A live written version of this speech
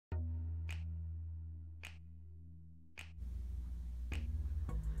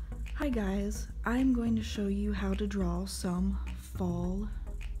Hi guys, I'm going to show you how to draw some fall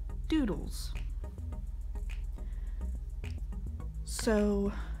doodles.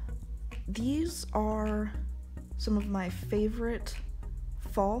 So these are some of my favorite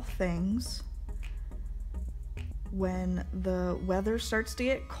fall things. When the weather starts to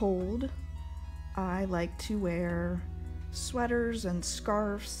get cold, I like to wear sweaters and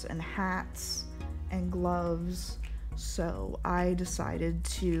scarves and hats and gloves. So I decided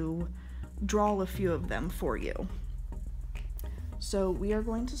to draw a few of them for you. So we are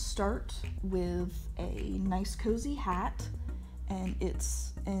going to start with a nice cozy hat, and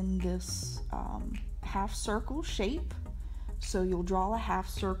it's in this half circle shape. So you'll draw a half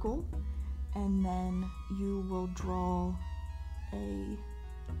circle, and then you will draw a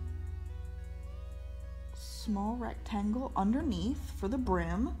small rectangle underneath for the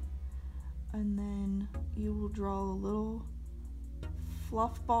brim. And then you will draw a little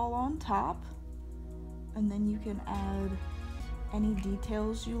fluff ball on top, and then you can add any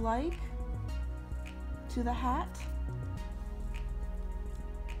details you like to the hat.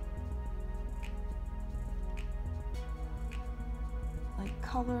 Like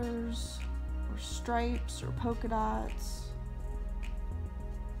colors or stripes or polka dots.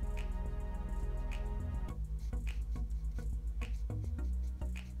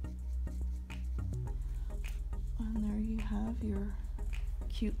 Have your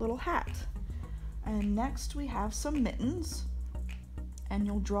cute little hat. And next we have some mittens, and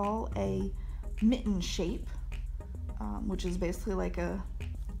you'll draw a mitten shape, which is basically like a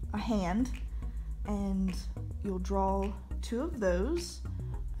hand, and you'll draw two of those,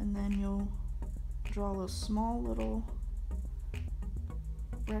 and then you'll draw a small little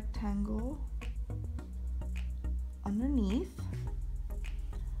rectangle underneath,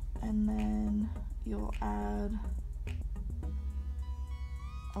 and then you'll add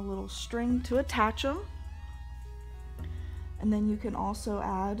a little string to attach them, and then you can also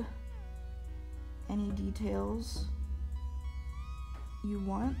add any details you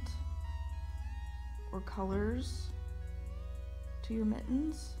want or colors to your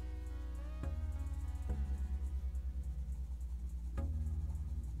mittens.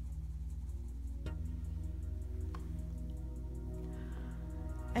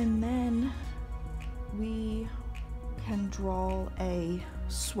 And then we can draw a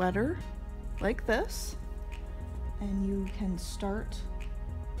sweater like this, and you can start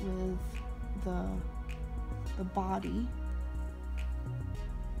with the body,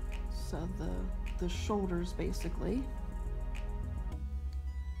 so the shoulders basically,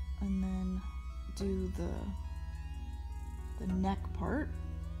 and then do the neck part.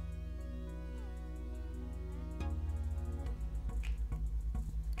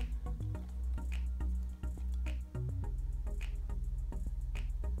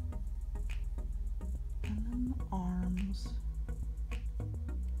 Arms.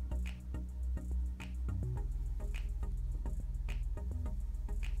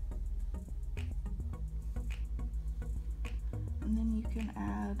 And then you can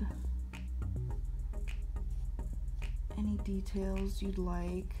add any details you'd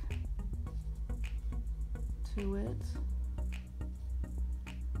like to it.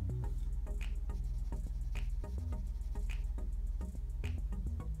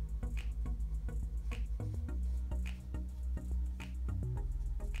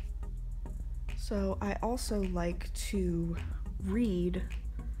 So I also like to read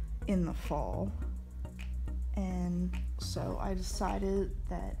in the fall, and so I decided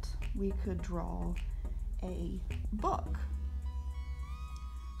that we could draw a book.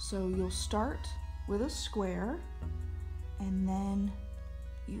 So you'll start with a square, and then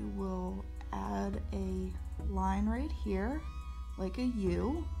you will add a line right here, like a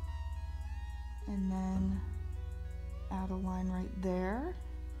U, and then add a line right there,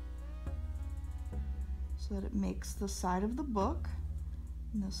 so that it makes the side of the book.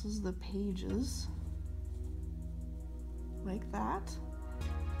 And this is the pages, like that.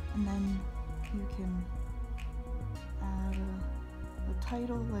 And then you can add a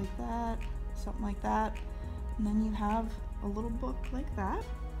title like that, something like that. And then you have a little book like that.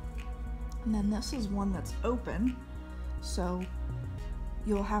 And then this is one that's open, so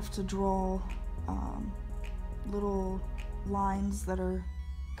you'll have to draw little lines that are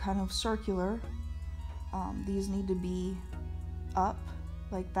kind of circular. These need to be up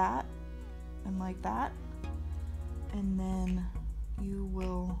like that and like that, and then you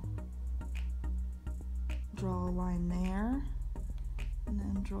will draw a line there, and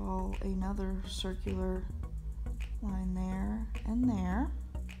then draw another circular line there, and then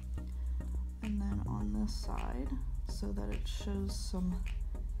on this side, so that it shows some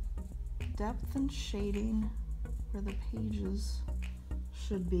depth and shading where the pages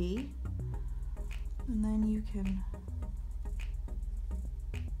should be. And then you can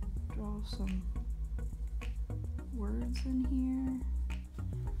draw some words in here.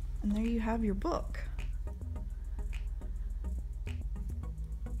 And there you have your book.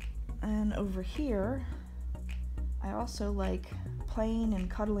 And over here, I also like playing and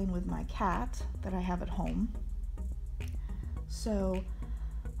cuddling with my cat that I have at home. So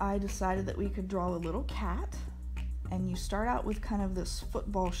I decided that we could draw a little cat, and you start out with kind of this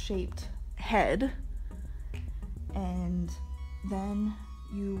football-shaped head, and then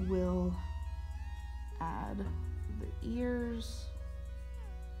you will add the ears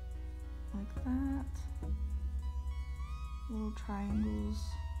like that, little triangles,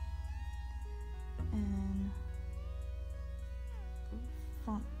 and the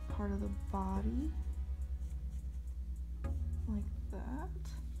front part of the body like that,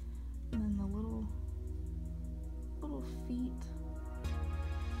 and then the little feet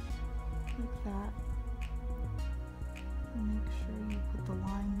like that. And make sure you put the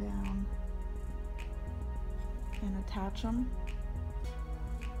line down and attach them.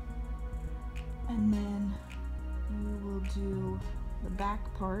 And then you will do the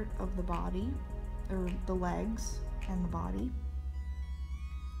back part of the body, or the legs and the body.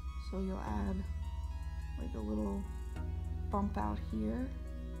 So you'll add like a little bump out here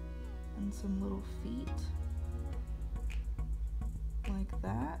and some little feet like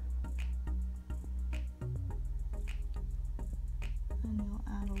that. And you'll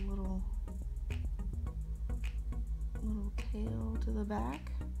add a little tail to the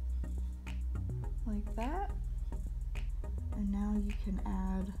back like that. And now you can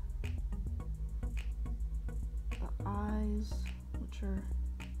add the eyes, which are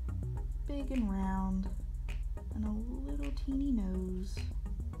big and round, and a little teeny nose.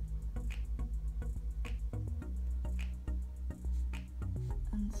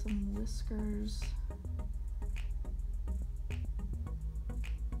 And some whiskers.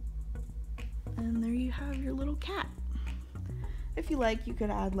 And there you have your little cat. If you like, you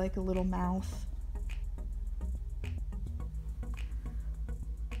could add like a little mouth.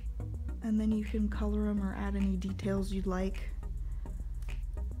 And then you can color them or add any details you'd like.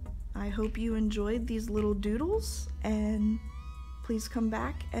 I hope you enjoyed these little doodles, and please come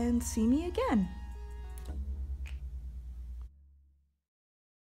back and see me again.